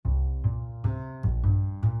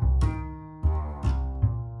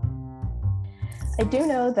I do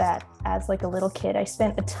know that as like a little kid, I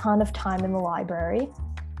spent a ton of time in the library.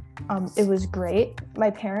 It was great.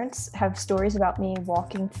 My parents have stories about me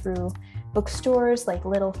walking through bookstores, like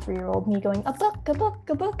little 3-year-old me going, a book, a book,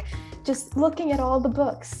 a book, just looking at all the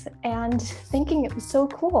books and thinking it was so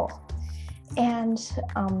cool. And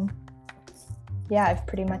yeah, I've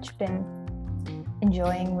pretty much been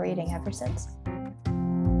enjoying reading ever since.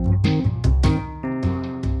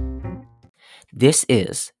 This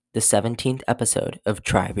is the 17th episode of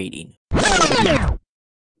Try Reading.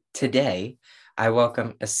 Today, I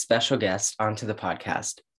welcome a special guest onto the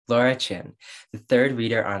podcast, Laura Chin, the third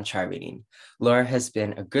reader on Try Reading. Laura has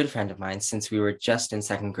been a good friend of mine since we were just in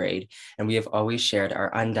second grade, and we have always shared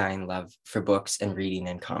our undying love for books and reading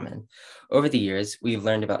in common. Over the years, we've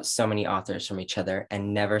learned about so many authors from each other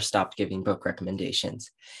and never stopped giving book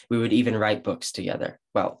recommendations. We would even write books together.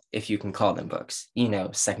 Well, if you can call them books,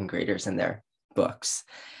 second graders and their books.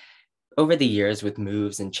 Over the years, with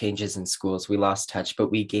moves and changes in schools, we lost touch,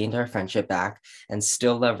 but we gained our friendship back and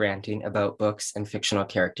still love ranting about books and fictional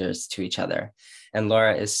characters to each other. And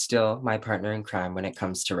Laura is still my partner in crime when it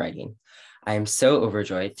comes to writing. I am so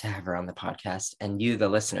overjoyed to have her on the podcast, and you, the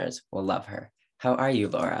listeners, will love her. How are you,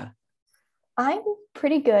 Laura? I'm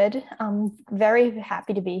pretty good. I'm very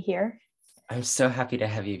happy to be here. I'm so happy to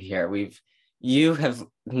have you here. You have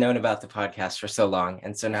known about the podcast for so long,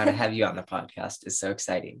 and so now to have you on the podcast is so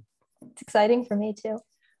exciting. It's exciting for me too.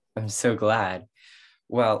 I'm so glad.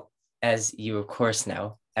 Well, as you of course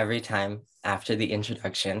know, every time after the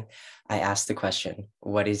introduction, I ask the question,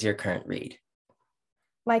 what is your current read?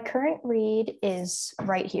 My current read is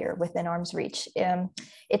right here within arm's reach.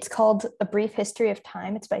 It's called A Brief History of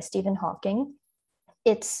Time. It's by Stephen Hawking.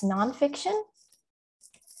 It's nonfiction,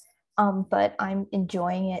 but I'm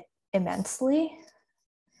enjoying it immensely.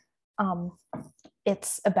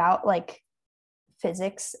 It's about like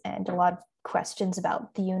physics and a lot of questions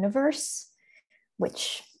about the universe,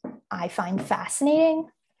 which I find fascinating.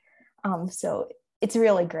 So it's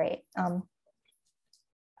really great.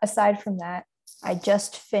 Aside from that, I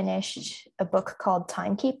just finished a book called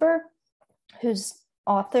Timekeeper, whose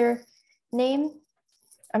author name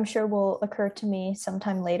I'm sure will occur to me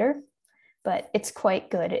sometime later, but it's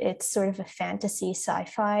quite good. It's sort of a fantasy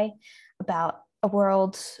sci-fi about a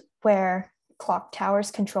world where clock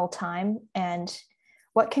towers control time and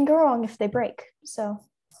what can go wrong if they break. So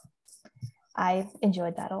I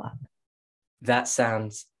enjoyed that a lot. That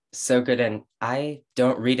sounds so good. And I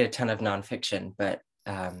don't read a ton of nonfiction, but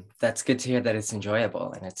that's good to hear that it's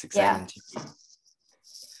enjoyable and it's exciting to read.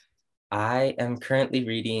 I am currently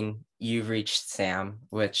reading You've Reached Sam,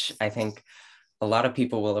 which I think a lot of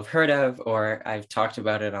people will have heard of, or I've talked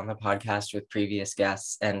about it on the podcast with previous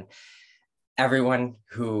guests. And everyone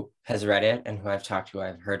who has read it and who I've talked to,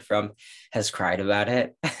 I've heard from, has cried about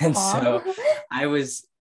it. And so I was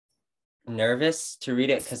nervous to read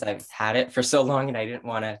it because I've had it for so long and I didn't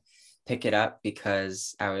want to pick it up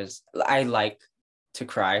because I like to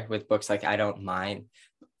cry with books. Like, I don't mind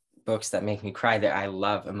books that make me cry, that I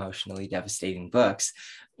love emotionally devastating books,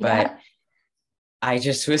 but I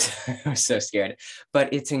just was, I was so scared.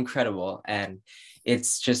 But it's incredible, and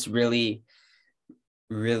it's just really,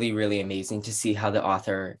 really, really amazing to see how the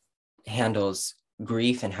author handles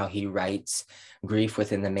grief and how he writes grief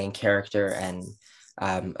within the main character, and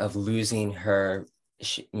of losing her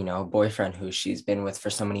boyfriend who she's been with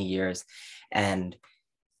for so many years, and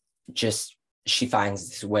just she finds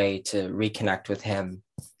this way to reconnect with him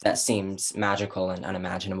that seems magical and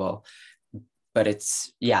unimaginable. But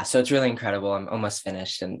so it's really incredible. I'm almost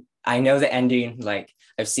finished, and I know the ending. Like,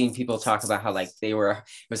 I've seen people talk about how it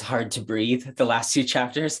was hard to breathe the last 2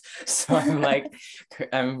 chapters. So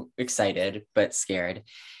I'm excited but scared.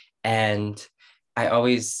 And I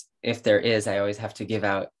always have to give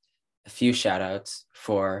out a few shout outs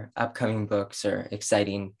for upcoming books or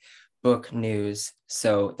exciting book news.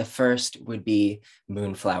 So the first would be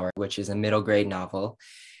Moonflower, which is a middle grade novel,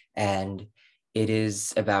 and it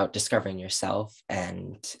is about discovering yourself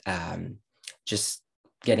and just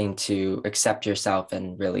getting to accept yourself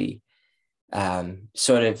and really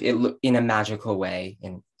sort of in a magical way,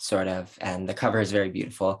 and the cover is very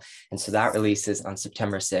beautiful. And so that releases on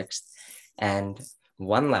September 6th. And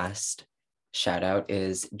one last shout out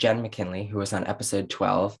is Jen McKinley, who was on episode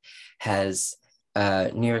 12, has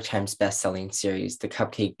a New York Times bestselling series, the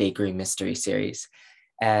Cupcake Bakery Mystery Series.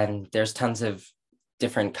 And there's tons of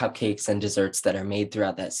different cupcakes and desserts that are made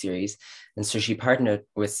throughout that series. And so she partnered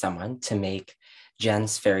with someone to make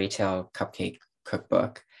Jen's Fairy Tale Cupcake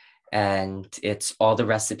Cookbook. And it's all the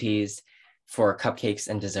recipes for cupcakes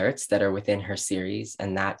and desserts that are within her series.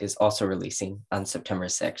 And that is also releasing on September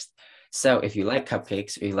 6th. So if you like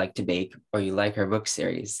cupcakes, or you like to bake, or you like our book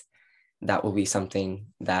series, that will be something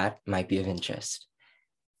that might be of interest.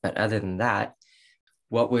 But other than that,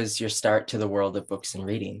 what was your start to the world of books and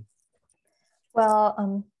reading?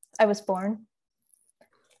 Well, I was born.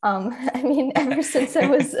 I mean, ever since I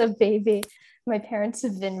was a baby, my parents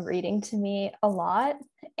have been reading to me a lot,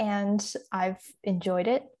 and I've enjoyed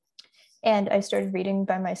it. And I started reading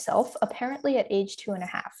by myself, apparently at age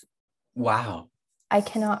 2.5. Wow. I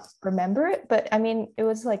cannot remember it, but I mean, it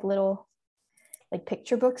was like little like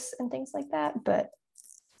picture books and things like that. But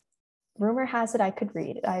rumor has it I could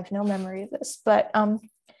read. I have no memory of this, but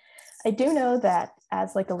I do know that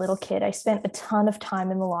as like a little kid, I spent a ton of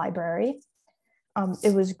time in the library.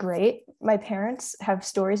 It was great. My parents have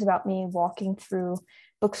stories about me walking through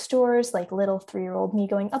bookstores, like little 3-year-old me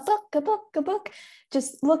going, a book, a book, a book,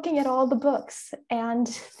 just looking at all the books and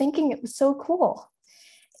thinking it was so cool.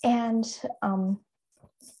 And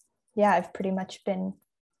yeah, I've pretty much been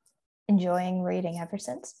enjoying reading ever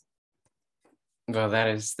since. Well, that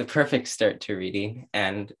is the perfect start to reading.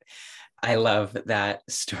 And I love that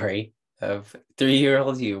story of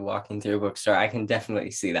 3-year-old you walking through a bookstore. I can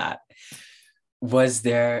definitely see that. Was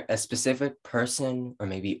there a specific person or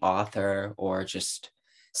maybe author or just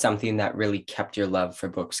something that really kept your love for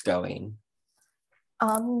books going?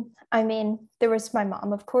 I mean, there was my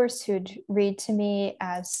mom, of course, who'd read to me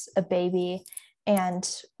as a baby. And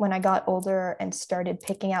when I got older and started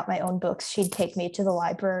picking out my own books, she'd take me to the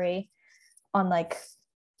library on like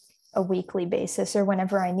a weekly basis or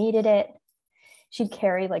whenever I needed it. She'd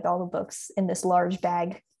carry like all the books in this large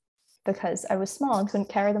bag because I was small and couldn't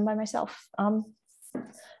carry them by myself.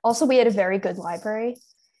 Also, we had a very good library,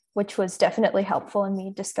 which was definitely helpful in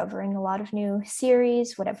me discovering a lot of new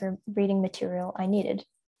series, whatever reading material I needed.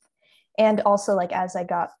 And also, like as I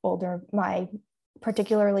got older, my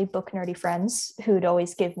particularly book nerdy friends who'd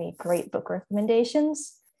always give me great book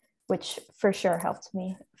recommendations, which for sure helped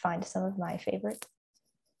me find some of my favorites.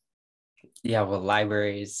 Yeah, well,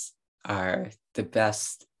 libraries are the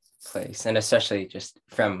best place, and especially just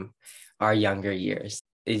from our younger years.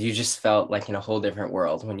 You just felt like in a whole different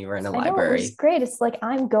world when you were in a I know it was library. great. It's like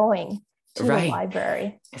I'm going to the Right,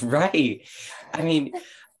 library. right. I mean,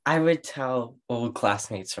 I would tell old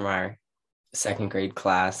classmates from our second grade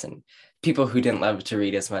class and people who didn't love to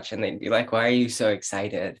read as much, and they'd be like, "Why are you so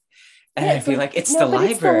excited?" And Yeah, I'd it's be like, like, "It's the no,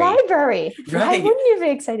 but it's the library." library. Why Right, wouldn't you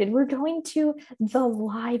be excited? We're going to the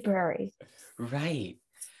library. right.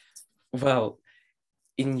 Well,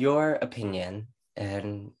 in your opinion,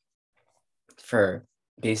 and for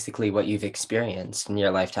basically what you've experienced in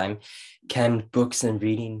your lifetime, can books and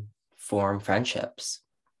reading form friendships?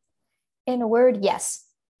 In a word, yes.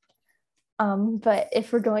 But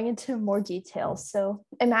if we're going into more details, so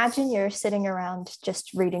imagine you're sitting around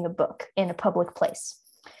just reading a book in a public place.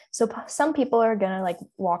 So some people are gonna like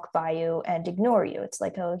walk by you and ignore you. It's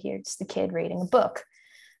like, oh, here's the kid reading a book.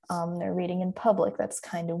 They're reading in public. That's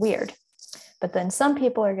kind of weird. But then some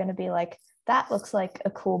people are gonna be like, that looks like a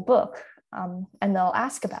cool book, and they'll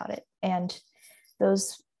ask about it. And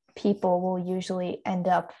those people will usually end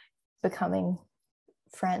up becoming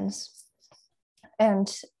friends.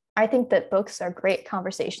 And I think that books are great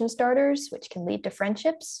conversation starters, which can lead to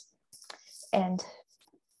friendships. And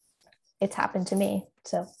it's happened to me.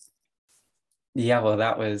 So, Yeah, well,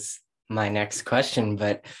 that was my next question,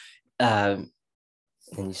 but um,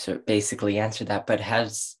 and you sort of basically answered that. But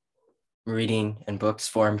has reading and books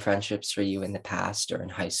formed friendships for you in the past or in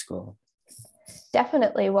high school?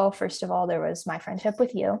 definitely, well, first of all, there was my friendship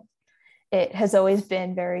with you. It has always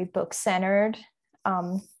been very book centered.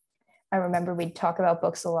 Um, I remember we'd talk about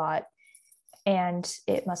books a lot, and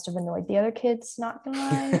it must have annoyed the other kids, not gonna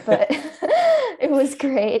lie, but it was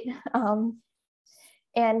great.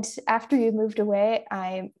 And after you moved away,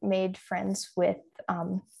 I made friends with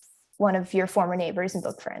one of your former neighbors and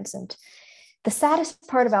book friends. And the saddest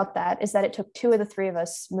part about that is that it took 2 of the 3 of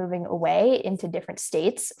us moving away into different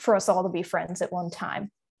states for us all to be friends at one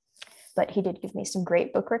time. But he did give me some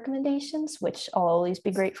great book recommendations, which I'll always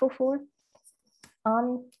be grateful for.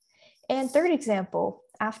 And third example,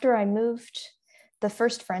 after I moved, the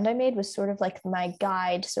first friend I made was sort of like my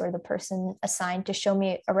guide, sort of the person assigned to show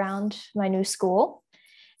me around my new school.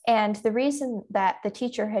 And the reason that the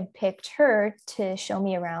teacher had picked her to show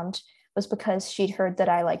me around was because she'd heard that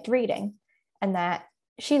I liked reading and that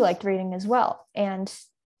she liked reading as well. And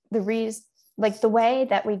the reason, like the way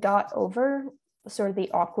that we got over sort of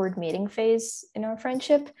the awkward meeting phase in our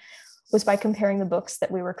friendship was by comparing the books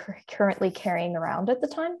that we were currently carrying around at the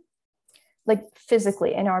time, like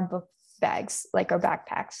physically in our book bags, like our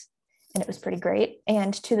backpacks. And it was pretty great.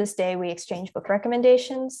 And to this day, we exchange book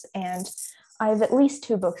recommendations. And I have at least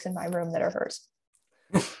 2 books in my room that are hers.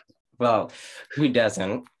 Well, who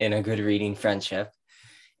doesn't in a good reading friendship?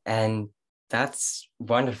 And that's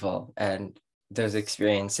wonderful. And those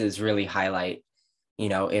experiences really highlight,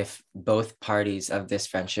 if both parties of this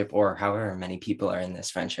friendship, or however many people are in this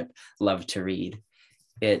friendship, love to read,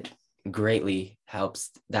 it greatly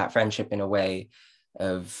helps that friendship in a way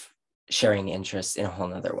of sharing interests in a whole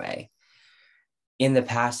nother way. In the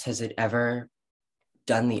past, has it ever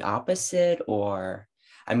done the opposite? Or,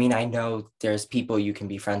 I mean, I know there's people you can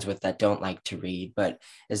be friends with that don't like to read, but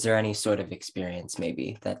is there any sort of experience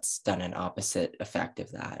maybe that's done an opposite effect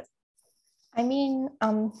of that? I mean,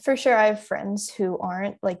 for sure, I have friends who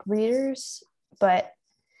aren't like readers, but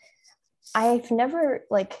I've never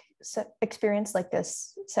like experienced like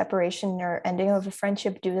this separation or ending of a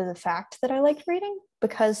friendship due to the fact that I liked reading,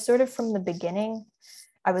 because sort of from the beginning,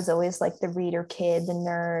 I was always like the reader kid, the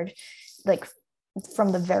nerd, like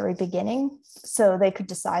from the very beginning. So they could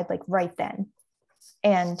decide like right then,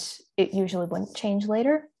 and it usually wouldn't change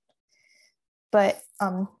later. But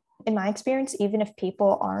in my experience, even if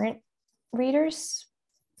people aren't readers,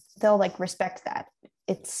 they'll like respect that.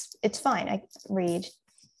 It's fine. I read.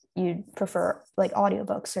 You prefer like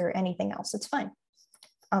audiobooks or anything else, it's fine.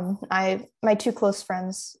 My 2 close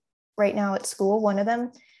friends right now at school, one of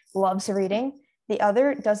them loves reading, the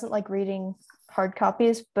other doesn't like reading hard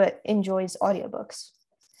copies but enjoys audiobooks.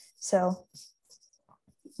 So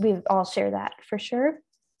we all share that for sure.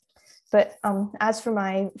 But as for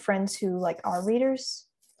my friends who like are readers,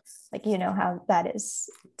 like you know how that is.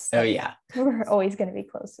 It's Oh, like, yeah. we're always going to be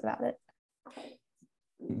close about it.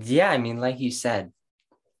 Yeah, I mean, like you said,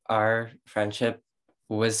 our friendship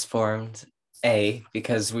was formed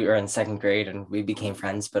because we were in 2nd grade and we became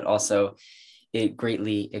friends, but also it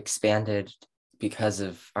greatly expanded because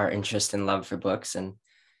of our interest and love for books, and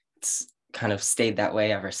it's kind of stayed that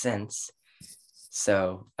way ever since.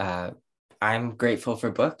 So I'm grateful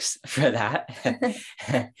for books for that.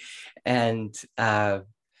 And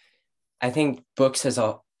I think books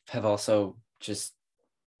have also just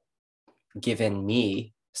given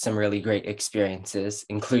me some really great experiences,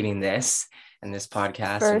 including this and this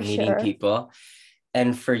podcast For and meeting sure. people.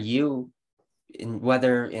 And for you,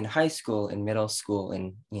 whether in high school, in middle school,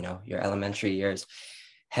 in your elementary years,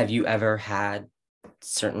 have you ever had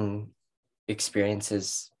certain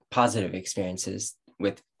experiences, positive experiences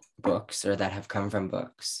with books, or that have come from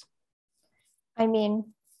books? I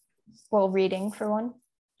mean, well, reading for one.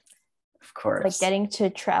 Of course. Like getting to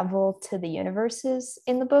travel to the universes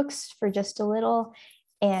in the books for just a little,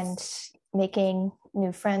 and making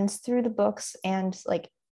new friends through the books, and like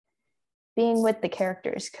being with the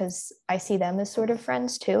characters, because I see them as sort of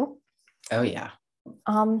friends too. Oh, yeah.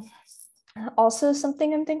 Also,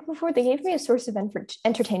 something I'm thankful for, they gave me a source of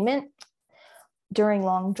entertainment during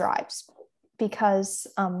long drives, because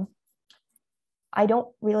I don't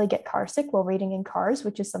really get car sick while reading in cars,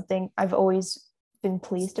 which is something I've always been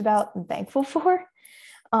pleased about and thankful for.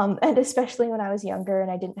 And especially when I was younger and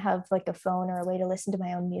I didn't have like a phone or a way to listen to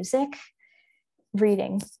my own music,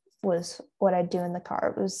 reading was what I'd do in the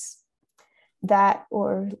car. It was that,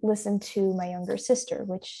 or listen to my younger sister,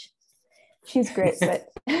 which she's great, but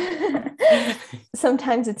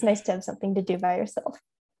sometimes it's nice to have something to do by yourself.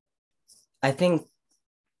 I think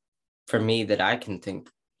for me that I can think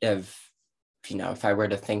of, if I were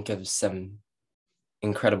to think of some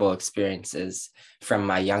incredible experiences from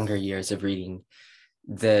my younger years of reading,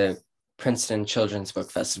 the Princeton Children's Book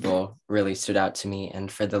Festival really stood out to me.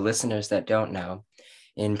 And for the listeners that don't know,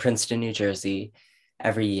 in Princeton, New Jersey,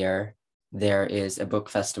 every year there is a book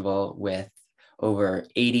festival with over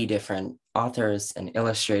 80 different authors and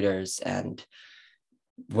illustrators, and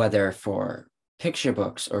whether for picture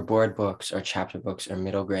books or board books or chapter books or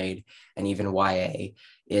middle grade and even YA,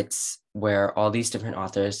 it's where all these different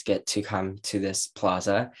authors get to come to this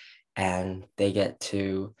plaza, and they get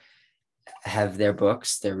to have their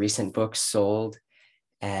books, their recent books sold,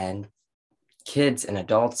 and kids and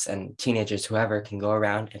adults and teenagers, whoever, can go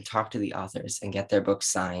around and talk to the authors and get their books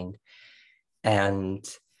signed. And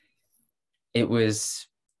it was,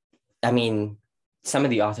 I mean, some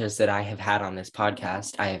of the authors that I have had on this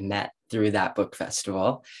podcast, I have met through that book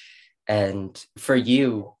festival. And for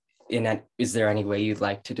you, is there any way you'd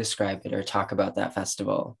like to describe it or talk about that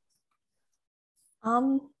festival?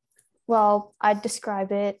 Well, I'd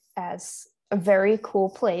describe it as a very cool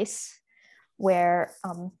place where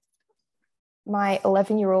my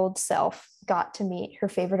 11-year-old self got to meet her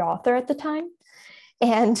favorite author at the time.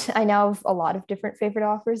 And I now have a lot of different favorite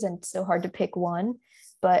authors, and it's so hard to pick one.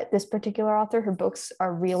 But this particular author, her books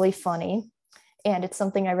are really funny. And it's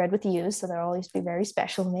something I read with you, so they'll always be very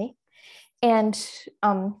special to me. And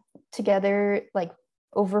together, like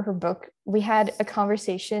over her book. We had a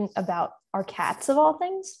conversation about our cats of all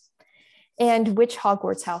things and which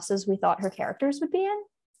Hogwarts houses we thought her characters would be in.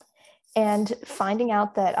 And finding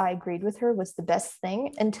out that I agreed with her was the best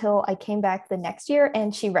thing until I came back the next year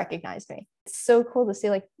and she recognized me. It's so cool to see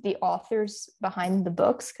like the authors behind the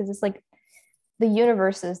books, because it's like the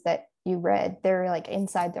universes that you read, they're like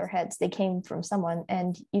inside their heads. They came from someone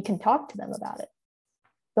and you can talk to them about it.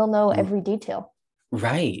 They'll know every detail.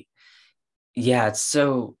 Right. Yeah, it's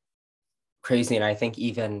so crazy. And I think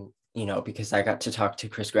even, because I got to talk to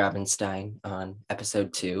Chris Grabenstein on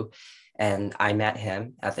episode 2, and I met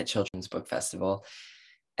him at the Children's Book Festival.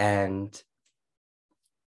 And,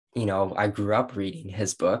 I grew up reading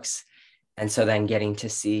his books. And so then getting to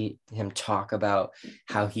see him talk about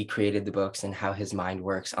how he created the books and how his mind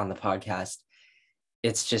works on the podcast,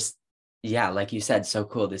 it's just, yeah, like you said, so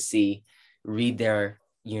cool to read their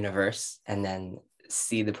universe and then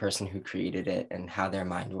see the person who created it and how their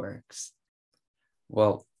mind works.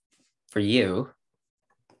 Well, for you,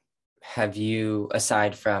 have you,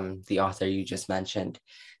 aside from the author you just mentioned,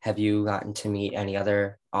 have you gotten to meet any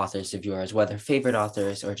other authors of yours, whether favorite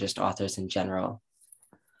authors or just authors in general?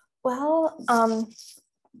 Well,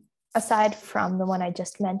 aside from the one I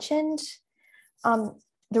just mentioned,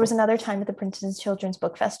 there was another time at the Princeton Children's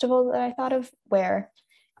Book Festival that I thought of where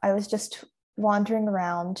I was just wandering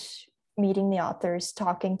around, meeting the authors,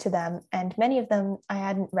 talking to them, and many of them I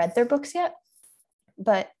hadn't read their books yet,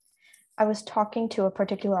 but I was talking to a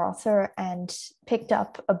particular author and picked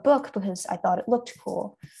up a book because I thought it looked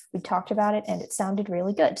cool. We talked about it and it sounded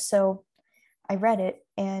really good. So I read it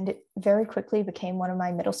and it very quickly became one of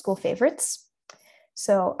my middle school favorites.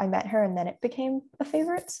 So I met her and then it became a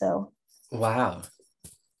favorite. So wow,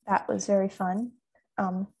 that was very fun.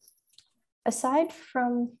 Aside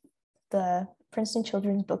from the Princeton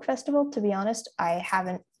Children's Book Festival, to be honest, I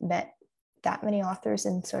haven't met that many authors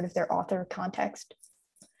in sort of their author context.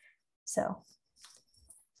 So,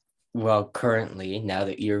 well, currently, now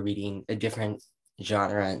that you're reading a different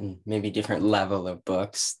genre and maybe different level of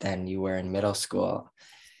books than you were in middle school,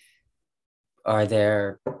 are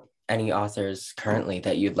there any authors currently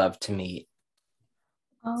that you'd love to meet?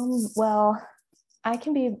 Well, I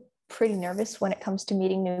can be pretty nervous when it comes to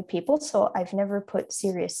meeting new people, so I've never put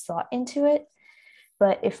serious thought into it.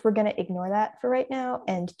 But if we're going to ignore that for right now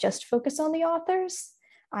and just focus on the authors,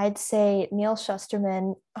 I'd say Neal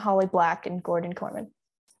Shusterman, Holly Black, and Gordon Korman.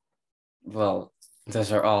 Well,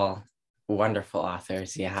 those are all wonderful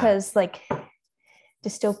authors, yeah. Because like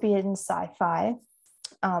dystopian sci-fi,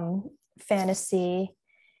 fantasy,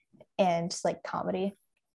 and like comedy.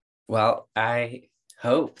 Well, I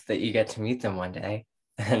hope that you get to meet them one day.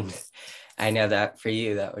 And I know that for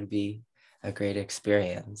you, that would be a great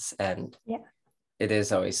experience. And yeah, it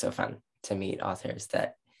is always so fun to meet authors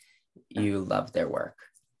that you love their work.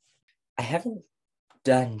 I haven't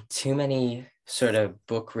done too many sort of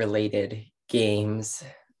book-related games-ish,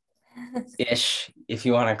 if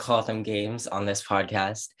you want to call them games, on this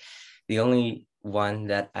podcast. The only one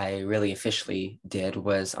that I really officially did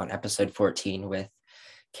was on episode 14 with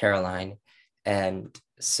Caroline. And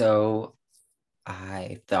so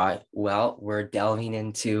I thought, well, we're delving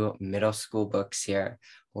into middle school books here.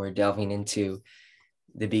 We're delving into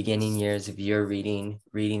the beginning years of your reading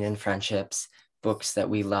and friendships, books that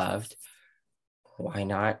we loved. Why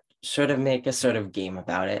not sort of make a sort of game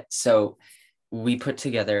about it? So we put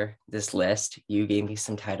together this list. You gave me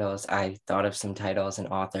some titles. I thought of some titles and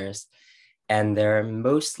authors. And they're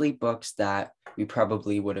mostly books that we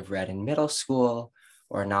probably would have read in middle school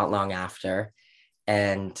or not long after.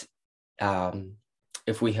 And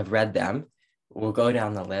if we have read them, we'll go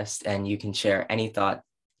down the list and you can share any thought,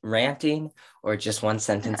 ranting or just one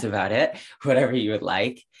sentence about it, whatever you would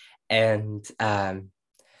like. And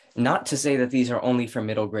not to say that these are only for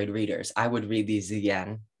middle grade readers. I would read these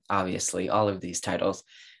again, obviously, all of these titles.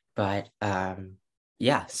 But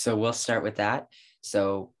yeah, so we'll start with that.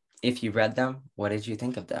 So if you read them, what did you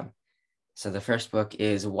think of them? So the first book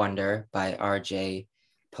is Wonder by R.J.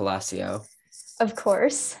 Palacio. Of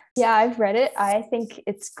course. Yeah, I've read it. I think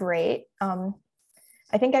it's great.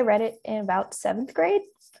 I think I read it in about 7th grade.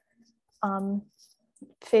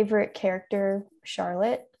 Favorite character,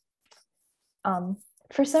 Charlotte.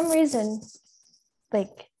 For some reason,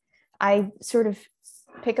 like I sort of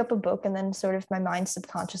pick up a book and then sort of my mind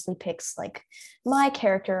subconsciously picks like my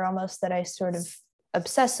character almost that I sort of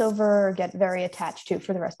obsess over or get very attached to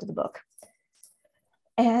for the rest of the book.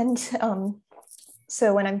 And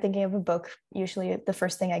so when I'm thinking of a book, usually the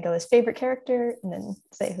first thing I go is favorite character and then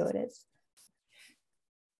say who it is.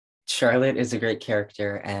 Charlotte is a great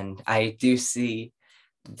character, and I do see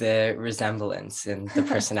the resemblance and the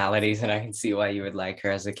personalities, and I can see why you would like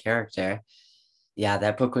her as a character. Yeah,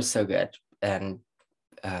 that book was so good. And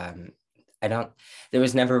um, I don't, there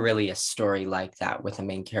was never really a story like that with a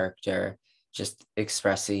main character just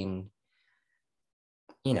expressing,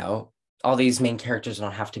 you know, all these main characters they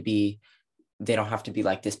don't have to be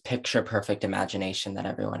like this picture perfect imagination that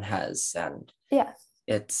everyone has. And Yeah.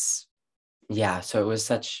 it's, yeah, so it was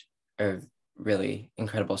such a really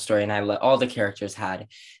incredible story. And all the characters had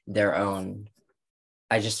their own,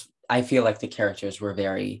 I feel like the characters were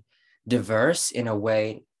very diverse in a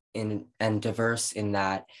way, and diverse in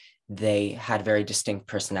that they had very distinct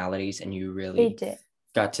personalities, and you They really did.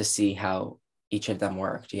 got to see how each of them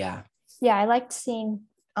worked. Yeah. Yeah, I liked seeing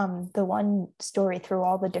the one story through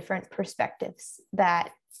all the different perspectives.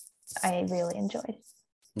 That I really enjoyed.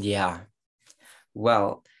 Yeah.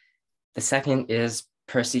 Well, the second is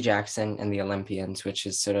Percy Jackson and the Olympians, which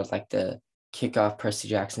is sort of like the kickoff Percy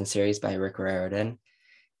Jackson series by Rick Riordan.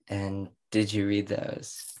 And did you read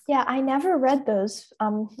those? Yeah, I never read those.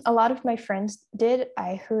 A lot of my friends did.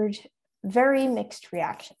 I heard very mixed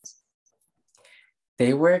reactions.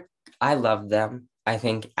 I loved them. I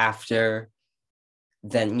think after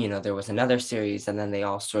then, there was another series, and then they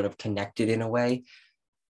all sort of connected in a way.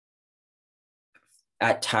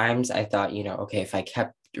 At times I thought, okay, if I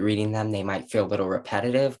kept reading them, they might feel a little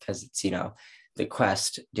repetitive because it's, the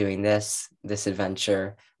quest doing this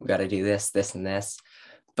adventure, we got to do this and this.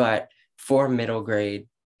 But for middle grade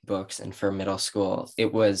books and for middle school,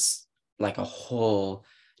 it was like a whole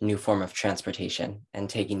new form of transportation and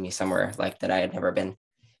taking me somewhere like that I had never been.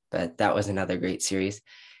 But that was another great series.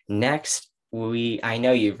 Next, I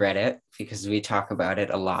know you've read it because we talk about it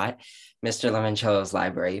a lot. Mr. Lemoncello's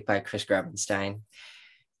Library by Chris Grabenstein.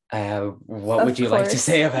 What would you like to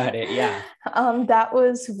say about it? Yeah. That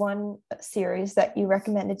was one series that you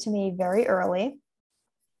recommended to me very early.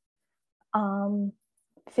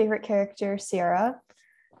 Favorite character, Sierra.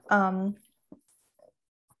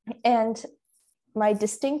 And my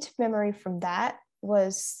distinct memory from that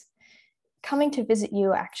was coming to visit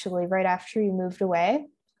you actually right after you moved away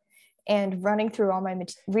and running through all my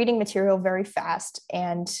reading material very fast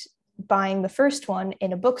and buying the first one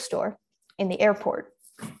in a bookstore in the airport.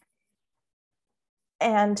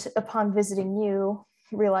 And upon visiting you,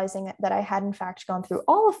 realizing that I had in fact gone through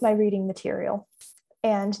all of my reading material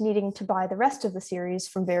and needing to buy the rest of the series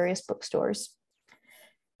from various bookstores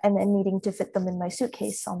and then needing to fit them in my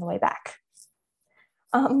suitcase on the way back.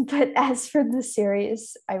 But as for the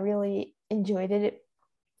series, I really enjoyed it.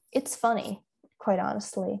 It's funny, quite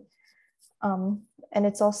honestly. And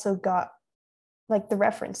it's also got like the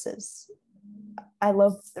references. I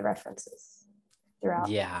love the references throughout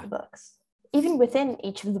the books. Even within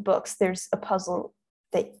each of the books, there's a puzzle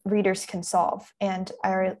that readers can solve. And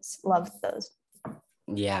I always loved those.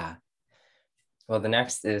 Yeah. Well, the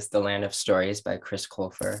next is The Land of Stories by Chris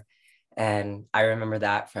Colfer. And I remember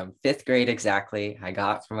that from 5th grade exactly. I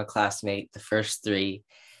got from a classmate the first 3.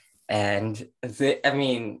 And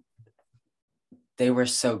they were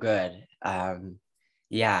so good.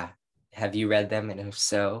 Yeah. Have you read them? And if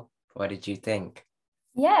so, what did you think?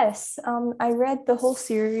 Yes, I read the whole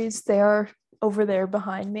series. They are over there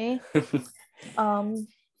behind me. I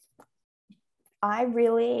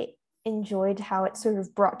really enjoyed how it sort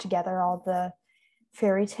of brought together all the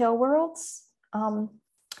fairy tale worlds.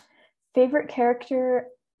 Favorite character,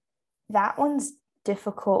 that one's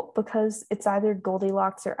difficult because it's either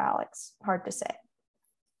Goldilocks or Alex. Hard to say.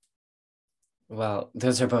 Well,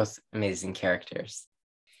 those are both amazing characters.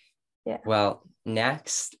 Yeah. Well,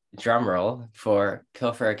 next, drum roll for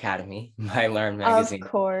Pilfer Academy by Learn Magazine. Of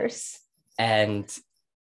course. And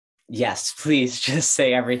yes, please just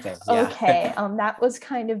say everything. Yeah. Okay. That was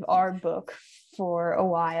kind of our book for a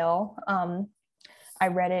while. I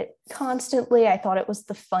read it constantly. I thought it was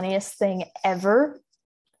the funniest thing ever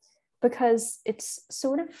because it's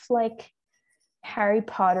sort of like Harry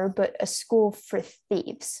Potter, but a school for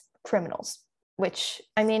thieves, criminals, which,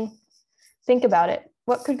 think about it.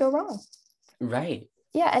 What could go wrong? Right.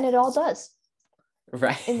 Yeah, and it all does.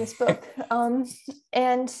 Right. In this book.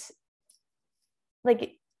 And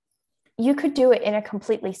like you could do it in a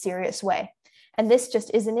completely serious way. And this just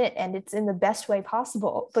isn't it. And it's in the best way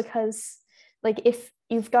possible because like if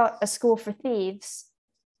you've got a school for thieves,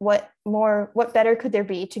 what better could there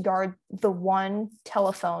be to guard the one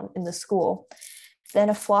telephone in the school than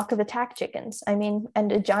a flock of attack chickens? And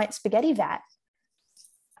a giant spaghetti vat.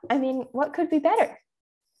 What could be better?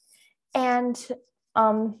 And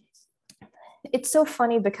it's so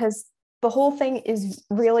funny because the whole thing is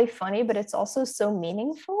really funny, but it's also so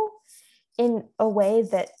meaningful in a way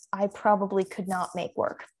that I probably could not make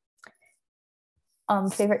work.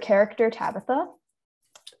 Favorite character, Tabitha.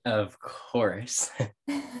 Of course.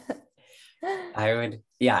 I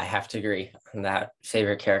have to agree on that.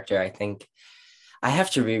 Favorite character, I think I have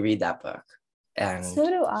to reread that book. And So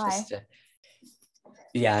do I. just,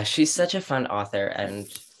 yeah, she's such a fun author, and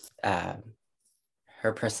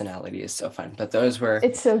her personality is so fun. But those were...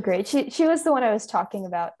 It's so great. She was the one I was talking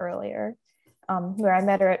about earlier, where I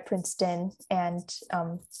met her at Princeton, and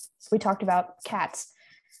we talked about cats,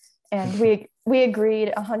 and we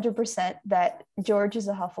agreed 100% that George is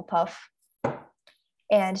a Hufflepuff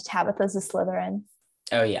and Tabitha's a Slytherin.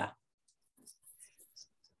 Oh yeah.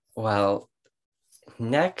 Well,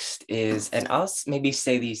 next is, and I'll maybe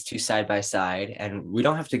say these two side by side, and we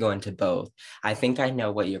don't have to go into both. I think I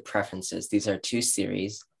know what your preference is. These are two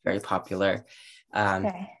series, very popular.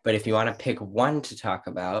 Okay. But if you want to pick one to talk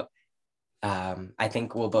about, I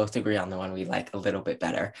think we'll both agree on the one we like a little bit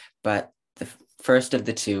better. But the first of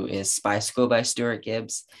the two is Spy School by Stuart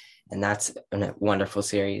Gibbs, and that's a wonderful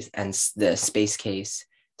series, and the Space Case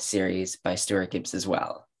series by Stuart Gibbs as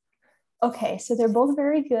well. Okay, so they're both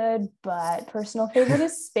very good, but personal favorite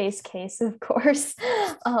is Space Case, of course.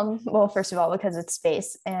 Well, first of all, because it's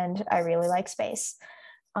space, and I really like space.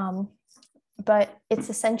 But it's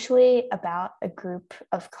essentially about a group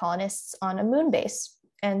of colonists on a moon base,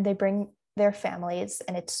 and they bring their families,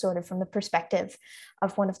 and it's sort of from the perspective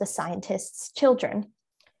of one of the scientists' children.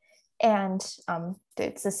 And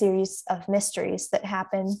it's a series of mysteries that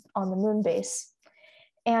happen on the moon base.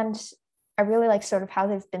 And I really like sort of how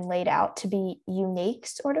they've been laid out to be unique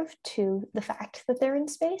sort of to the fact that they're in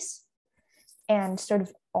space, and sort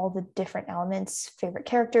of all the different elements. Favorite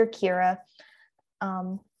character, Kira.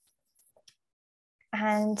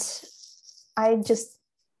 And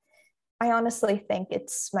I honestly think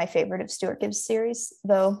it's my favorite of Stuart Gibbs' series,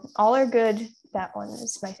 though all are good. That one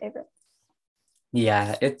is my favorite.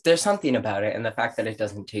 Yeah, there's something about it, and the fact that it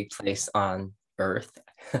doesn't take place on Earth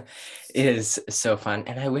is so fun,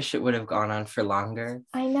 and I wish it would have gone on for longer.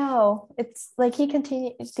 I know, it's like he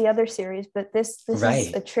continued the other series, but this Right.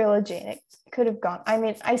 is a trilogy, and it could have gone. I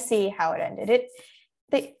mean, I see how it ended.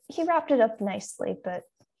 He wrapped it up nicely, but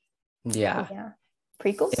Yeah.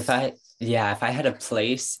 Prequels. If I had a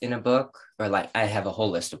place in a book, or like I have a whole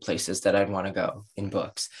list of places that I'd want to go in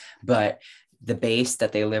books, but the base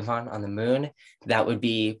that they live on the moon, that would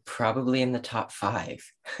be probably in the top 5.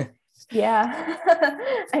 Yeah.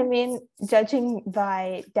 I mean, judging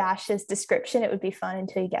by Dash's description, it would be fun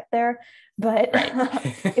until you get there, but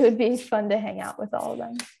Right. it would be fun to hang out with all of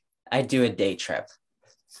them. I'd do a day trip.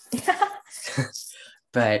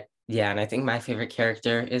 But yeah, and I think my favorite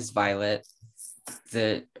character is Violet,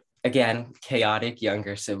 the, again, chaotic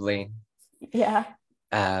younger sibling. Yeah.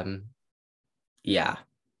 Yeah,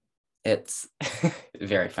 it's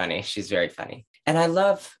very funny. She's very funny. And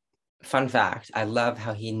fun fact, I love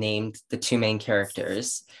how he named the two main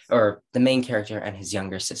characters, or the main character and his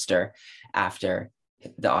younger sister, after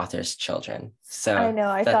the author's children. So I know,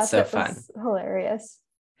 I that's thought that fun. was hilarious.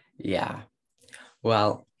 Yeah.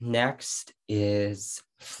 Well, next is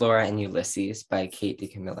Flora and Ulysses by Kate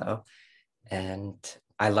DiCamillo. And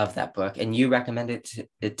I love that book. And you recommended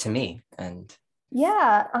it to me. And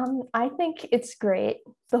yeah, I think it's great.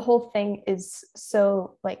 The whole thing is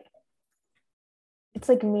so like, it's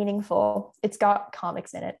like meaningful. It's got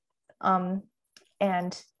comics in it.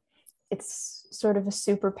 And it's sort of a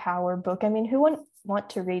superpower book. I mean, who wouldn't want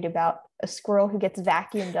to read about a squirrel who gets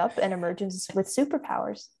vacuumed up and emerges with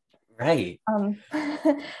superpowers? right.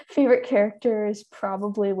 Favorite character is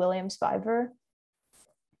probably William Spivey,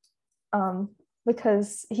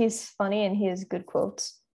 because he's funny and he has good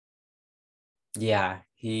quotes. Yeah,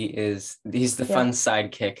 he's the fun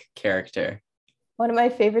sidekick character. One of my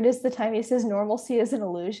favorite is the time he says normalcy is an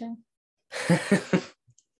illusion.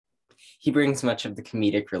 He brings much of the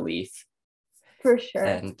comedic relief. For sure.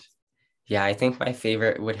 And yeah, I think my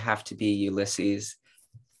favorite would have to be Ulysses.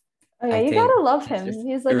 Oh yeah, you gotta love him.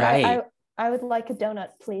 He's like, right. I would like a donut,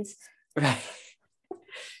 please. Right.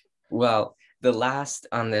 Well, the last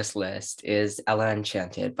on this list is Ella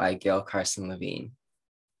Enchanted by Gail Carson Levine.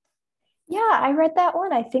 Yeah, I read that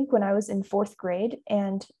one, I think, when I was in 4th grade,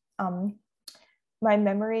 and my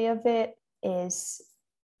memory of it is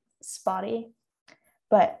spotty,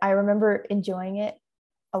 but I remember enjoying it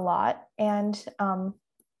a lot. And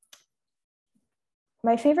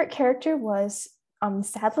my favorite character was,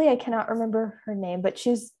 sadly, I cannot remember her name, but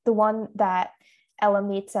she's the one that Ella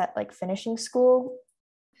meets at like finishing school.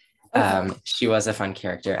 She was a fun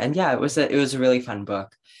character, and yeah, it was a really fun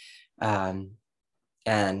book.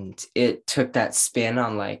 And it took that spin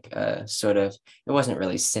on like a sort of, it wasn't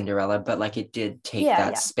really Cinderella, but like it did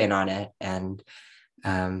take spin on it. And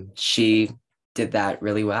she did that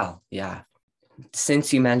really well. Yeah.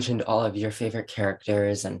 Since you mentioned all of your favorite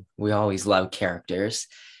characters, and we always love characters,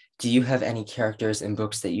 do you have any characters in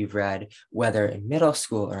books that you've read, whether in middle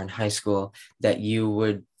school or in high school, that you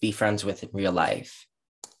would be friends with in real life?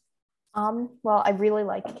 Well, I really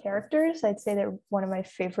like characters. I'd say they're one of my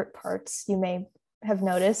favorite parts, you may have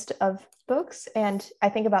noticed, of books. And I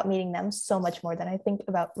think about meeting them so much more than I think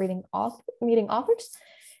about meeting authors,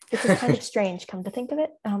 which is kind of strange, come to think of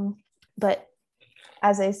it. But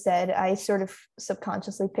as I said, I sort of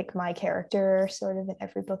subconsciously pick my character sort of in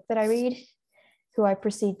every book that I read, who I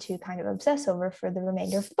proceed to kind of obsess over for the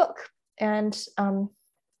remainder of the book. And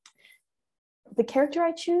the character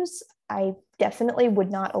I choose, I definitely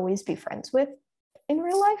would not always be friends with in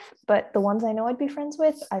real life, but the ones I know I'd be friends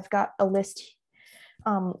with, I've got a list.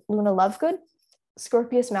 Luna Lovegood,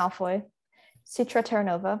 Scorpius Malfoy, Citra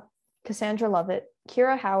Terranova, Cassandra Lovett,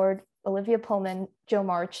 Kira Howard, Olivia Pullman, Jo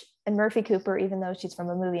March, and Murphy Cooper, even though she's from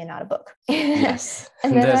a movie and not a book. Yes,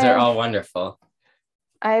 and those are all wonderful.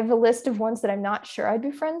 I have a list of ones that I'm not sure I'd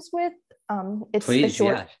be friends with. It's Please, a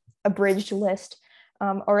short, abridged list.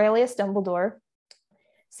 Aurelius Dumbledore,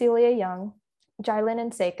 Celia Young, Jylin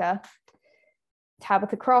and Seika,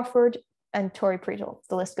 Tabitha Crawford, and Tori Pretel.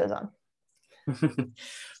 The list goes on.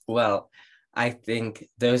 Well, I think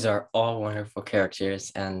those are all wonderful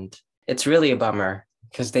characters, and it's really a bummer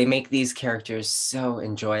because they make these characters so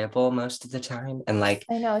enjoyable most of the time. And like,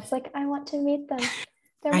 I know, it's like, I want to meet them.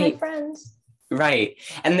 They're right, my friends. Right.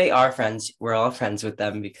 And they are friends. We're all friends with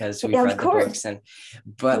them because we've read the books.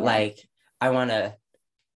 But like, I want to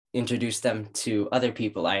introduce them to other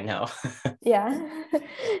people I know. Yeah.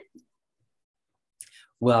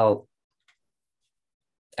 Well,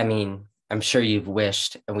 I mean, I'm sure you've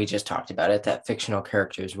wished, and we just talked about it, that fictional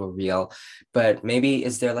characters were real, but maybe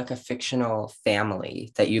is there like a fictional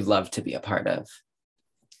family that you'd love to be a part of?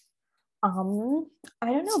 I don't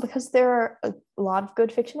know, because there are a lot of good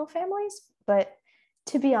fictional families, but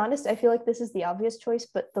to be honest, I feel like this is the obvious choice,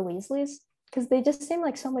 but the Weasleys, because they just seem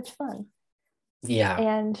like so much fun. Yeah.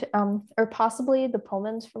 And or possibly the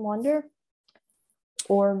Pullmans from Wonder,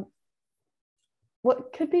 or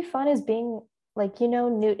what could be fun is being like,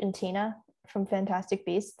 Newt and Tina from Fantastic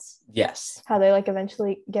Beasts. Yes. How they like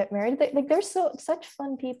eventually get married. They're such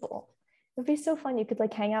fun people. It would be so fun. You could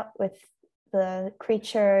like hang out with the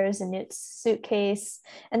creatures and Newt's suitcase.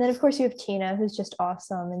 And then of course you have Tina, who's just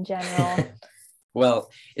awesome in general. Well,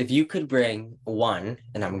 if you could bring one,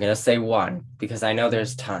 and I'm going to say one because I know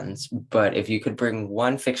there's tons, but if you could bring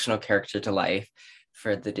one fictional character to life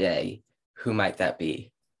for the day, who might that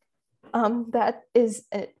be? That is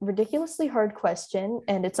a ridiculously hard question,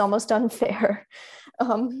 and it's almost unfair,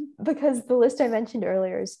 because the list I mentioned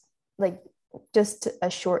earlier is like just a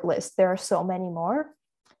short list. There are so many more.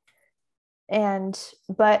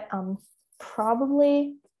 But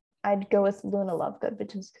probably I'd go with Luna Lovegood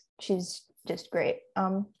because she's just great.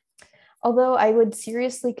 Although I would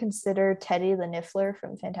seriously consider Teddy the Niffler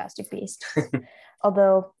from Fantastic Beasts,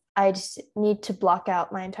 although I'd need to block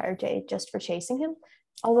out my entire day just for chasing him.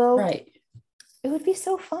 Although right. It would be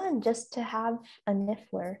so fun just to have a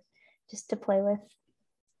Niffler just to play with.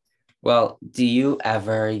 Well, do you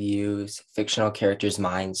ever use fictional characters'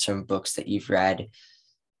 minds from books that you've read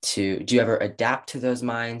do you ever adapt to those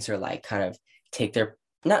minds, or like kind of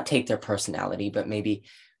not take their personality, but maybe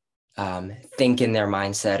think in their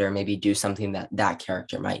mindset, or maybe do something that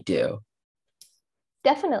character might do?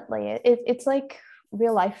 Definitely. It's like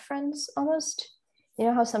real life friends almost. You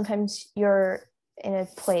know how sometimes you're in a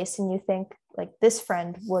place and you think like this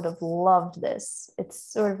friend would have loved this. It's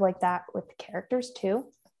sort of like that with characters too.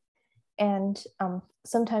 And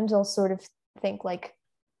sometimes I'll sort of think like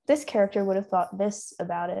this character would have thought this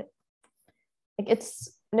about it. Like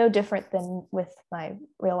it's no different than with my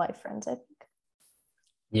real life friends, I think.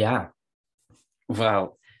 Yeah.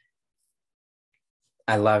 Well,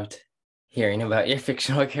 I loved hearing about your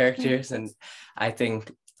fictional characters, and I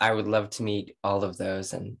think I would love to meet all of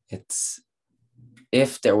those. And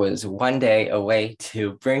if there was one day a way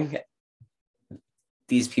to bring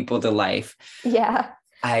these people to life,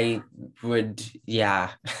 I would,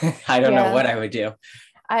 I don't know what I would do.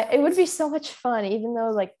 It would be so much fun, even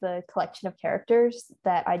though like the collection of characters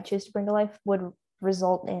that I'd choose to bring to life would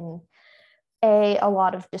result in a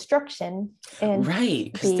lot of destruction and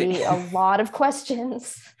a lot of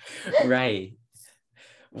questions. Right.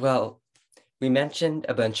 Well, we mentioned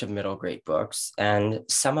a bunch of middle grade books, and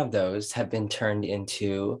some of those have been turned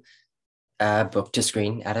into book to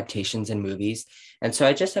screen adaptations and movies. And so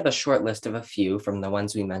I just have a short list of a few from the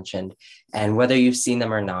ones we mentioned, and whether you've seen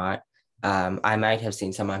them or not, I might have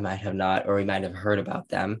seen some, I might have not, or we might have heard about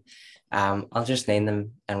them. I'll just name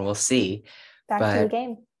them and we'll see. Back to the But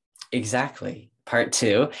game. exactly, part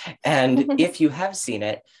two. And if you have seen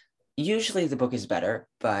it, usually the book is better,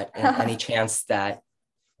 but in any chance that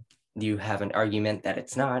you have an argument that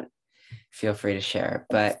it's not, feel free to share.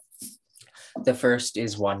 But the first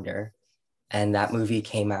is Wonder, and that movie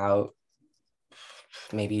came out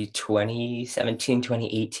maybe 2017,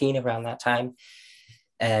 2018, around that time.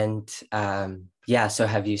 And yeah, so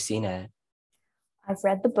have you seen it? I've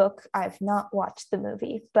read the book. I've not watched the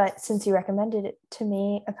movie, but since you recommended it to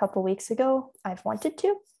me a couple weeks ago, I've wanted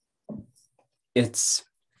to. It's,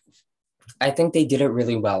 I think they did it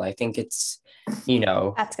really well. I think it's, you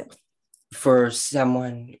know, That's good. for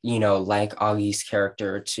someone, you know, like Augie's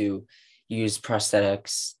character to use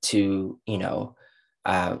prosthetics to, you know,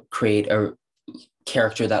 create a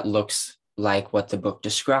character that looks like what the book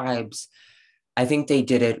describes. I think they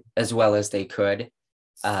did it as well as they could.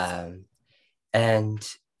 And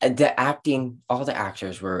the acting, all the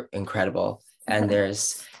actors were incredible. And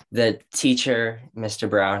there's the teacher, Mr.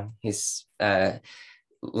 Brown, he's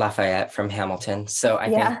Lafayette from Hamilton. So I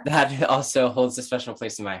think that also holds a special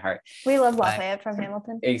place in my heart. We love Lafayette from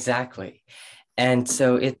Hamilton. Exactly. And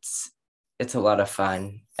so it's a lot of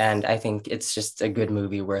fun. And I think it's just a good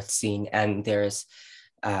movie worth seeing. And there's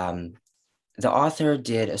the author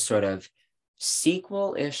did a sort of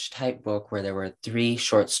sequel-ish type book where there were 3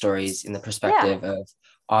 short stories in the perspective of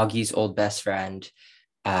Augie's old best friend,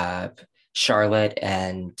 Charlotte,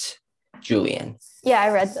 and Julian. Yeah,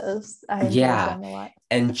 I read those. I enjoyed them a lot.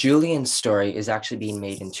 And Julian's story is actually being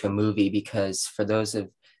made into a movie because for those of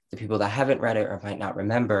the people that haven't read it or might not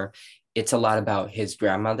remember, it's a lot about his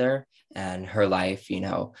grandmother and her life, you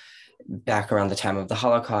know, back around the time of the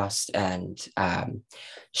Holocaust. And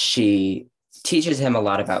she teaches him a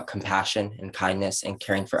lot about compassion and kindness and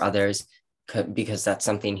caring for others because that's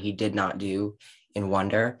something he did not do in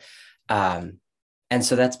Wonder. And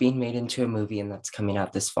so that's being made into a movie and that's coming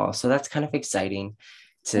out this fall. So that's kind of exciting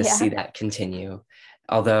to see that continue.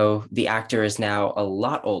 Although the actor is now a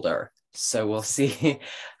lot older. So we'll see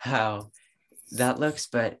how that looks,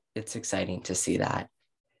 but it's exciting to see that.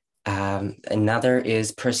 Another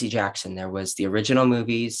is Percy Jackson. There was the original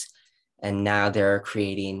movies, and now they're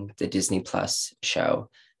creating the Disney Plus show.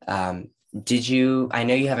 I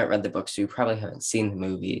know you haven't read the books, so you probably haven't seen the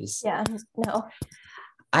movies. Yeah, no.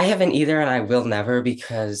 I haven't either, and I will never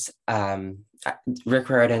because Rick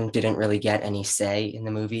Riordan didn't really get any say in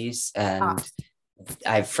the movies. And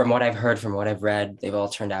from what I've heard, from what I've read, they've all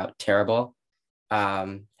turned out terrible.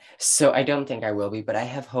 So I don't think I will be, but I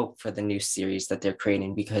have hope for the new series that they're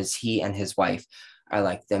creating because he and his wife are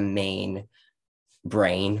like the main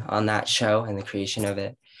brain on that show and the creation of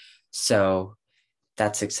it. So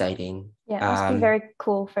that's exciting. Yeah, it must be very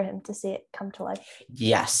cool for him to see it come to life.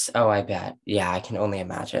 Yes. Oh, I bet. Yeah, I can only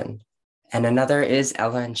imagine. And another is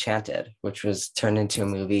Ella Enchanted, which was turned into a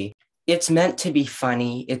movie. It's meant to be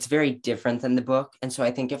funny. It's very different than the book. And so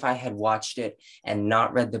I think if I had watched it and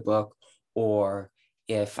not read the book, or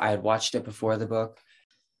if I had watched it before the book,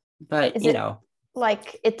 but you know,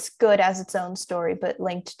 like it's good as its own story, but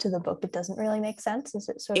linked to the book, it doesn't really make sense. Is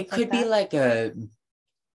it sort of? It could be like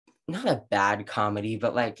not a bad comedy,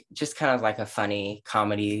 but like just kind of like a funny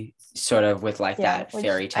comedy, sort of with like that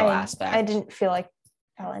fairy tale aspect. I didn't feel like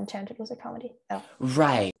Ella Enchanted was a comedy. Oh.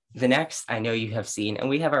 Right. The next I know you have seen, and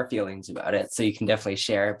we have our feelings about it, so you can definitely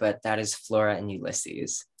share, but that is Flora and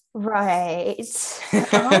Ulysses. Right.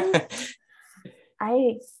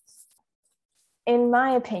 In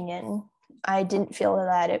my opinion, I didn't feel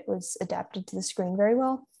that it was adapted to the screen very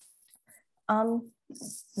well.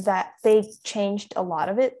 That they changed a lot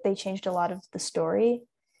of it. They changed a lot of the story.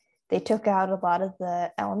 They took out a lot of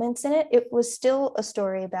the elements in it. It was still a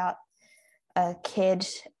story about a kid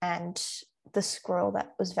and the squirrel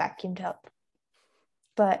that was vacuumed up.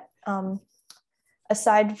 But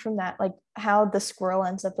aside from that, like how the squirrel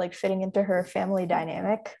ends up like fitting into her family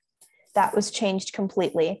dynamic, that was changed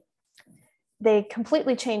completely. They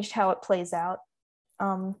completely changed how it plays out.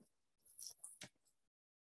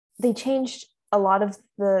 They changed a lot of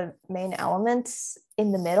the main elements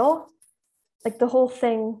in the middle, like the whole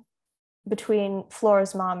thing between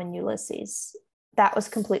Flora's mom and Ulysses, that was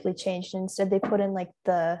completely changed. Instead, they put in like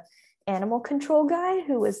the animal control guy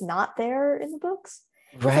who was not there in the books.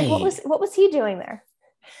 Right. Like, what was he doing there?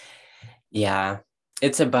 Yeah,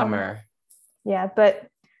 it's a bummer. Yeah, but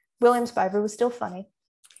William Spiver was still funny.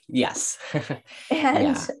 Yes.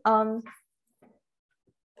 And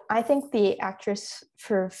I think the actress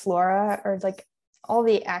for Flora, or like all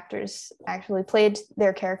the actors, actually played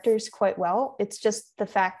their characters quite well. It's just the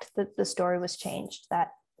fact that the story was changed that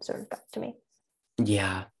sort of got to me.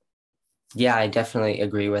 Yeah, I definitely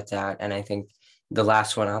agree with that. And I think the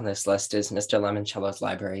last one on this list is Mr. Lemoncello's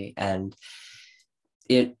Library, and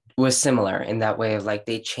it was similar in that way of like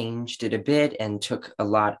they changed it a bit and took a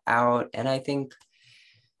lot out. And I think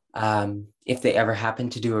if they ever happen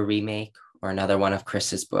to do a remake or another one of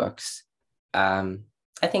Chris's books, I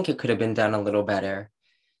think it could have been done a little better,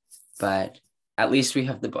 but at least we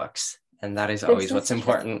have the books, and that is always what's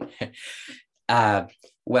important.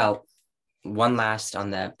 Well, one last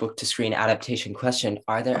on the book to screen adaptation question.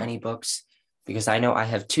 Are there any books, because I know I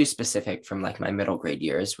have two specific from like my middle grade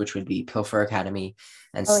years, which would be Pilfer Academy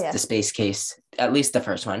and The Space Case, at least the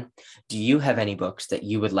first one. Do you have any books that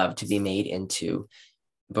you would love to be made into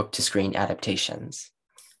book to screen adaptations?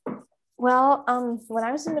 Well, when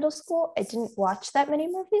I was in middle school, I didn't watch that many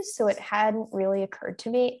movies, so it hadn't really occurred to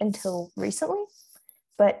me until recently.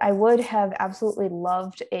 But I would have absolutely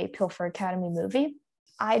loved a Pilfer Academy movie.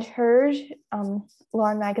 I'd heard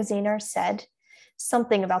Lauren Magaziner said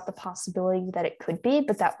something about the possibility that it could be,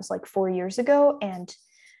 but that was like 4 years ago. And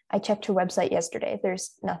I checked her website yesterday.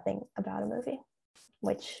 There's nothing about a movie,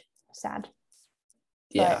 which is sad.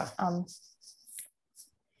 Yeah. But,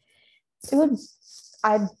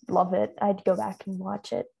 I'd love it. I'd go back and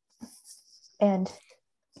watch it. And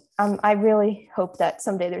I really hope that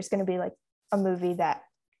someday there's going to be like a movie that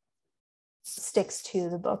sticks to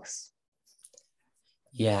the books.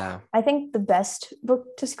 Yeah. I think the best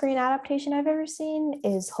book to screen adaptation I've ever seen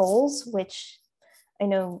is Holes, which I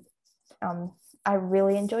know I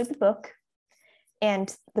really enjoyed the book.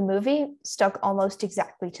 And the movie stuck almost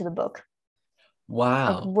exactly to the book.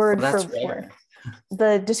 Wow. Like word for word.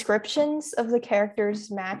 The descriptions of the characters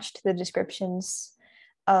matched the descriptions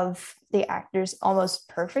of the actors almost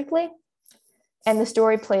perfectly. And the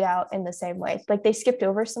story played out in the same way. Like they skipped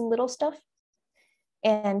over some little stuff.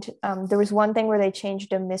 And there was one thing where they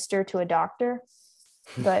changed a Mr. to a doctor.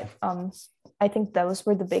 But I think those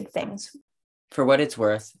were the big things. For what it's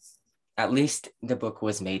worth, at least the book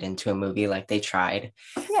was made into a movie, like they tried.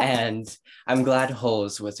 Yeah. And I'm glad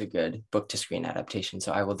Holes was a good book to screen adaptation.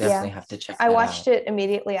 So I will definitely have to check that out. I watched it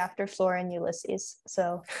immediately after Flora and Ulysses.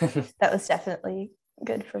 So that was definitely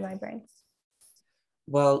good for my brain.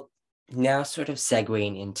 Well, now sort of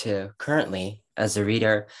segueing into currently as a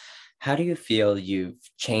reader, how do you feel you've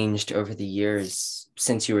changed over the years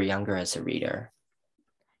since you were younger as a reader?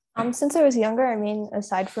 Since I was younger, I mean,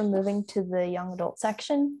 aside from moving to the young adult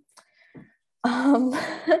section, not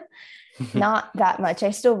that much.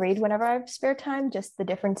 I still read whenever I have spare time. Just the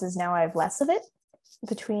difference is now I have less of it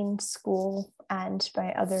between school and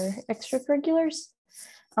my other extracurriculars.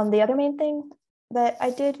 The other main thing that I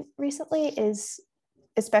did recently is,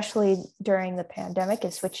 especially during the pandemic,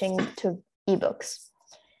 is switching to ebooks.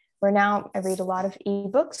 Where now I read a lot of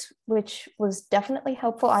ebooks, which was definitely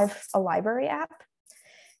helpful. I have a library app,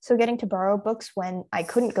 so getting to borrow books when I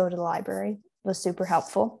couldn't go to the library was super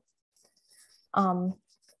helpful.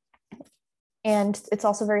 And it's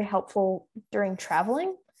also very helpful during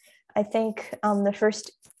traveling. I think the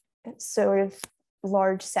first sort of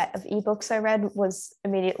large set of ebooks I read was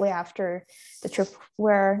immediately after the trip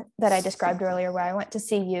that I described earlier, where I went to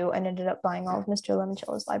see you and ended up buying all of Mr.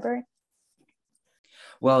 Lemoncello's library.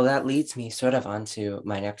 Well, that leads me sort of onto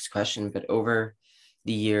my next question, but over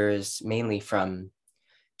the years, mainly from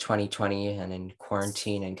 2020 and in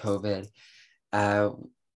quarantine and COVID, I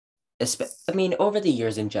mean, over the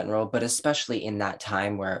years in general, but especially in that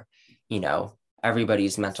time where, you know,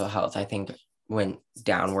 everybody's mental health, I think, went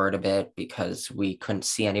downward a bit because we couldn't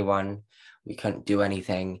see anyone, we couldn't do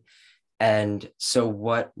anything. And so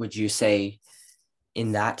what would you say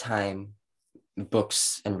in that time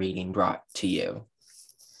books and reading brought to you?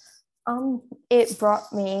 It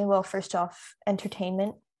brought me, well, first off,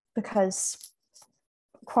 entertainment, because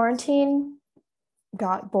quarantine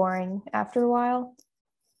got boring after a while.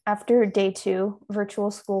 After day 2,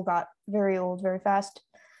 virtual school got very old very fast.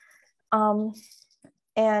 And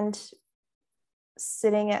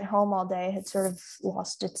sitting at home all day had sort of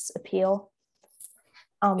lost its appeal.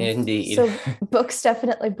 Indeed. So books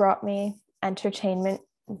definitely brought me entertainment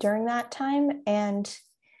during that time. And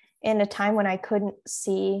in a time when I couldn't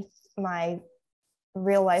see my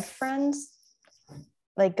real life friends,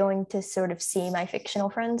 like going to sort of see my fictional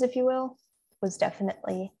friends, if you will, was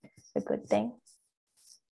definitely a good thing.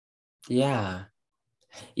 Yeah.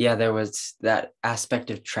 Yeah, there was that aspect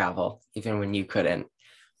of travel, even when you couldn't.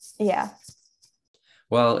 Yeah.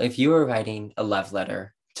 Well, if you were writing a love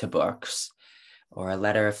letter to books or a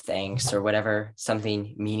letter of thanks or whatever,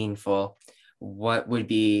 something meaningful, what would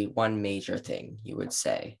be one major thing you would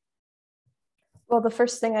say? Well, the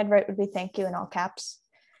first thing I'd write would be thank you in all caps.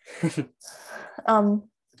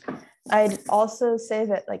 I'd also say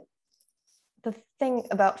that, like, the thing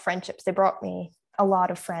about friendships, they brought me a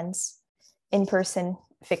lot of friends, in person,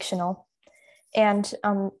 fictional. And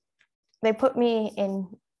they put me in,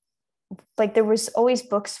 like, there was always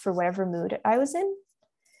books for whatever mood I was in,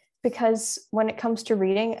 because when it comes to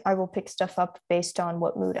reading, I will pick stuff up based on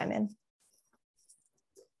what mood I'm in.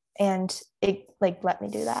 And it like let me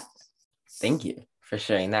do that. Thank you for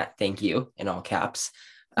sharing that. Thank you in all caps.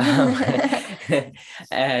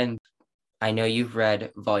 And I know you've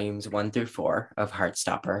read volumes 1 through 4 of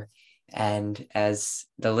Heartstopper. And as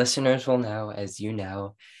the listeners will know, as you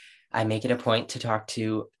know, I make it a point to talk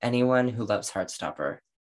to anyone who loves Heartstopper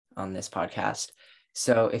on this podcast.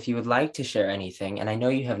 So if you would like to share anything, and I know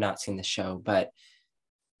you have not seen the show, but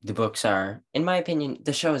the books are, in my opinion,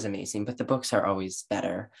 the show is amazing, but the books are always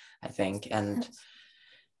better, I think. And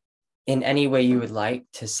in any way you would like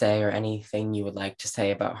to say, or anything you would like to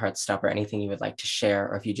say about Heartstopper, anything you would like to share,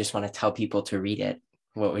 or if you just want to tell people to read it,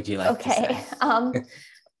 what would you like to say?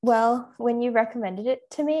 Well, when you recommended it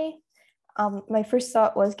to me, my first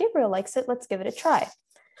thought was, Gabriel likes it, let's give it a try.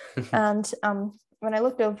 And when I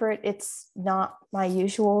looked over it, it's not my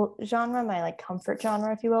usual genre, my like comfort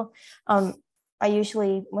genre, if you will. I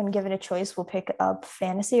usually, when given a choice, will pick up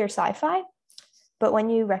fantasy or sci-fi. But when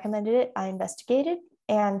you recommended it, I investigated,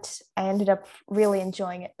 and I ended up really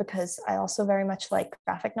enjoying it because I also very much like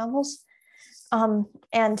graphic novels.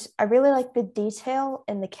 And I really like the detail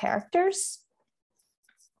in the characters.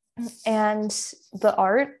 And the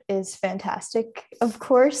art is fantastic, of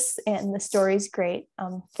course, and the story's great.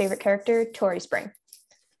 Favorite character, Tori Spring.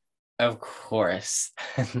 Of course.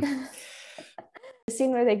 The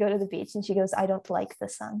scene where they go to the beach and she goes, I don't like the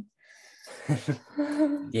sun.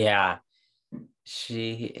 Yeah,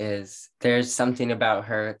 she is. There's something about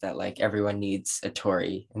her that like everyone needs a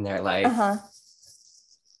Tori in their life.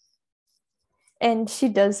 And she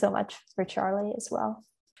does so much for Charlie as well.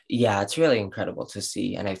 Yeah, it's really incredible to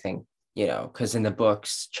see. And I think, you know, because in the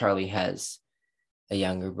books, Charlie has a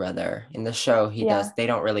younger brother. In the show, he does. They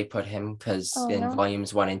don't really put him because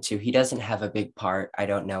volumes 1 and 2, he doesn't have a big part. I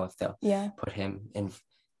don't know if they'll put him in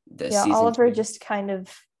the season. Oliver just kind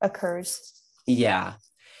of occurs. Yeah.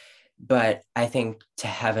 But I think to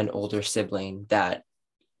have an older sibling that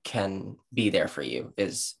can be there for you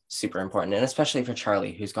is super important. And especially for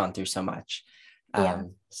Charlie, who's gone through so much.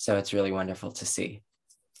 So it's really wonderful to see.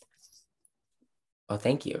 Well,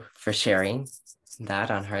 thank you for sharing that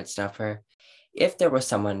on Heartstopper. If there was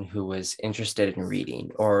someone who was interested in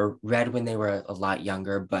reading or read when they were a lot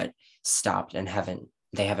younger, but stopped and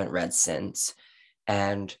they haven't read since,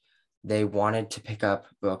 and they wanted to pick up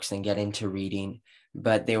books and get into reading,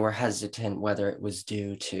 but they were hesitant whether it was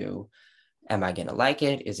due to, am I going to like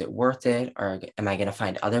it? Is it worth it? Or am I going to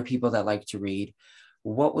find other people that like to read?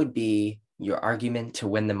 What would be your argument to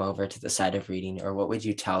win them over to the side of reading? Or what would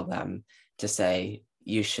you tell them to say,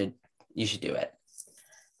 you should do it?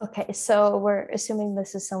 Okay, so we're assuming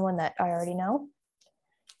this is someone that I already know.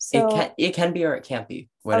 So it can be or it can't be,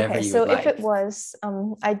 whatever you would like. So if it was,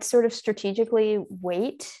 I'd sort of strategically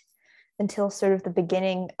wait until sort of the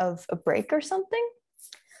beginning of a break or something.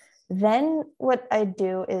 Then what I'd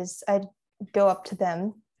do is I'd go up to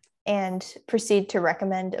them and proceed to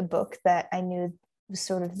recommend a book that I knew was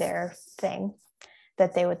sort of their thing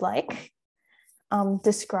that they would like,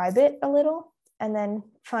 describe it a little, and then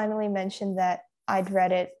finally mention that I'd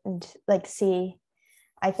read it and like, see,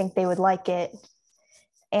 I think they would like it.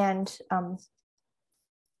 And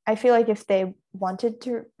I feel like if they wanted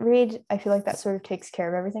to read, I feel like that sort of takes care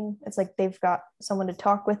of everything. It's like they've got someone to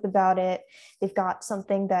talk with about it. They've got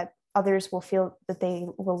something that others will feel that they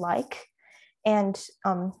will like. And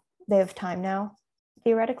they have time now,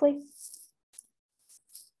 theoretically.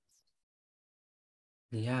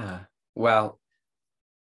 Yeah, well,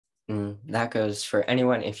 that goes for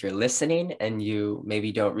anyone. If you're listening and you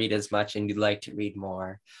maybe don't read as much and you'd like to read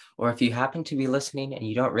more, or if you happen to be listening and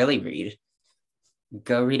you don't really read,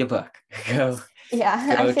 go read a book. Go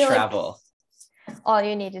travel. Like all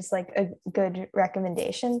you need is like a good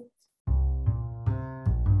recommendation.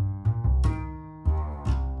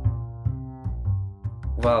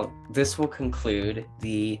 Well, this will conclude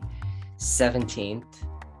the 17th,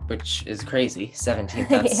 which is crazy. 17th,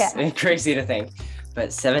 that's crazy to think. But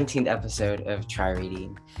 17th episode of Try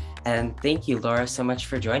Reading. And thank you, Laura, so much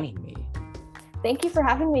for joining me. Thank you for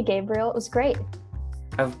having me, Gabriel. It was great.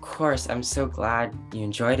 Of course, I'm so glad you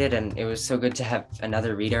enjoyed it. And it was so good to have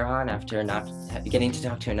another reader on after not getting to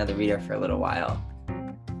talk to another reader for a little while.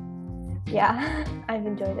 Yeah, I've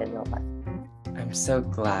enjoyed it a lot. I'm so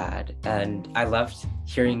glad. And I loved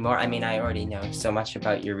hearing more. I mean, I already know so much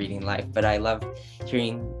about your reading life, but I loved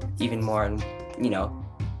hearing even more on,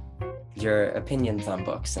 your opinions on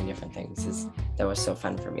books and different things. That was so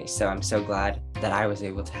fun for me. So I'm so glad that I was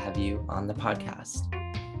able to have you on the podcast.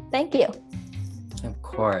 Thank you. Of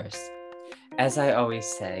course. As I always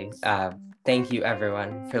say, thank you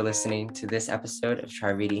everyone for listening to this episode of Try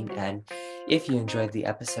Reading. And if you enjoyed the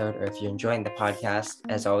episode, or if you're enjoying the podcast,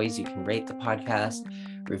 as always, you can rate the podcast,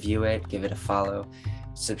 review it, give it a follow,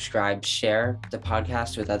 subscribe, share the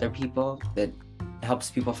podcast with other people. That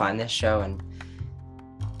helps people find this show, and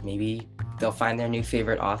maybe they'll find their new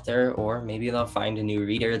favorite author, or maybe they'll find a new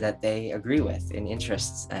reader that they agree with in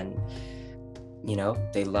interests, and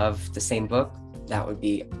they love the same book. That would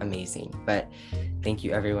be amazing. But thank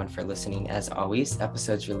you everyone for listening. As always,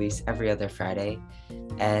 episodes release every other Friday.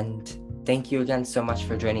 And thank you again so much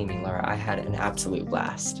for joining me, Laura. I had an absolute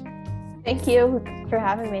blast. Thank you for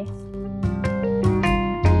having me.